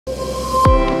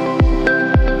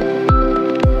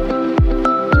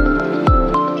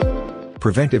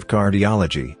Preventive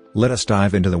Cardiology. Let us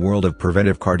dive into the world of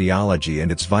preventive cardiology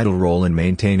and its vital role in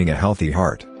maintaining a healthy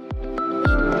heart.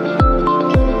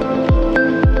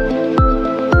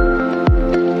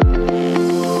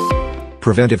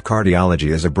 Preventive cardiology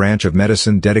is a branch of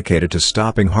medicine dedicated to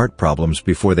stopping heart problems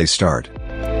before they start.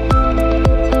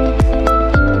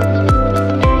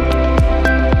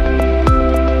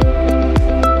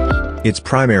 Its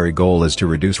primary goal is to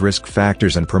reduce risk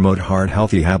factors and promote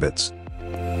heart-healthy habits.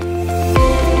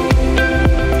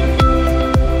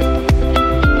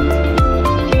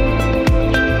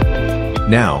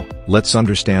 Now, let's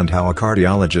understand how a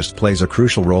cardiologist plays a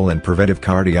crucial role in preventive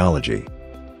cardiology.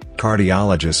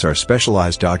 Cardiologists are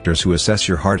specialized doctors who assess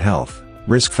your heart health,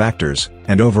 risk factors,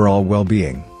 and overall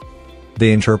well-being.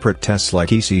 They interpret tests like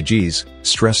ECGs,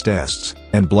 stress tests,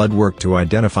 and blood work to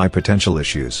identify potential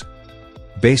issues.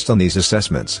 Based on these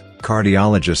assessments,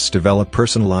 cardiologists develop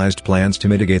personalized plans to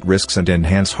mitigate risks and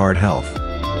enhance heart health.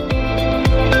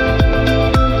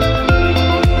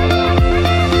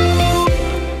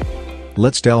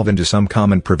 Let's delve into some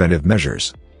common preventive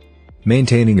measures.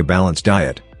 Maintaining a balanced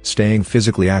diet, staying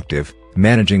physically active,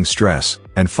 managing stress,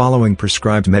 and following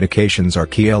prescribed medications are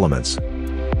key elements.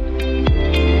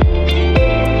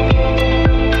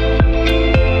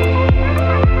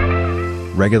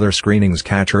 Regular screenings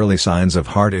catch early signs of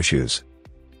heart issues.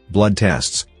 Blood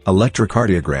tests,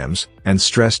 electrocardiograms, and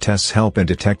stress tests help in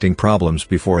detecting problems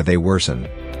before they worsen.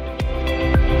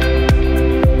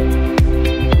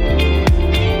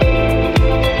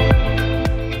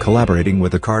 Collaborating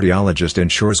with a cardiologist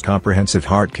ensures comprehensive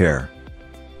heart care.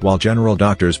 While general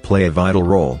doctors play a vital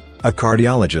role, a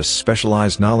cardiologist's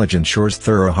specialized knowledge ensures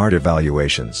thorough heart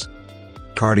evaluations.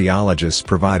 Cardiologists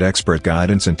provide expert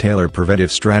guidance and tailor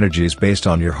preventive strategies based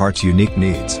on your heart's unique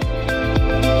needs.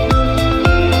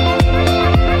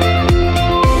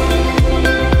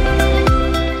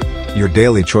 Your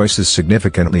daily choices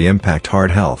significantly impact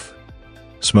heart health.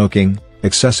 Smoking,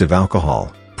 excessive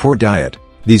alcohol, poor diet,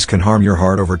 these can harm your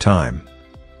heart over time.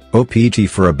 OPT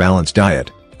for a balanced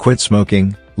diet: quit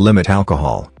smoking, limit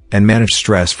alcohol, and manage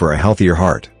stress for a healthier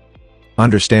heart.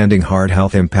 Understanding heart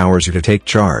health empowers you to take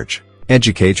charge.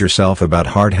 Educate yourself about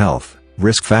heart health,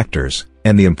 risk factors,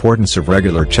 and the importance of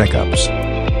regular checkups.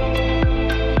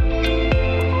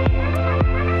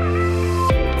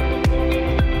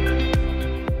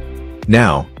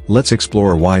 Now, let's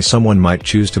explore why someone might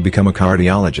choose to become a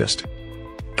cardiologist.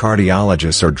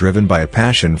 Cardiologists are driven by a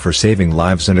passion for saving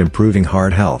lives and improving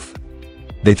heart health.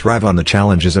 They thrive on the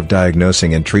challenges of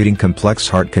diagnosing and treating complex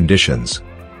heart conditions.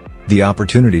 The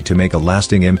opportunity to make a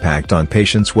lasting impact on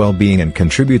patients' well-being and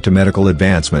contribute to medical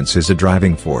advancements is a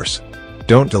driving force.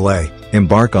 Don't delay,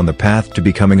 embark on the path to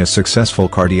becoming a successful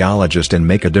cardiologist and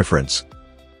make a difference.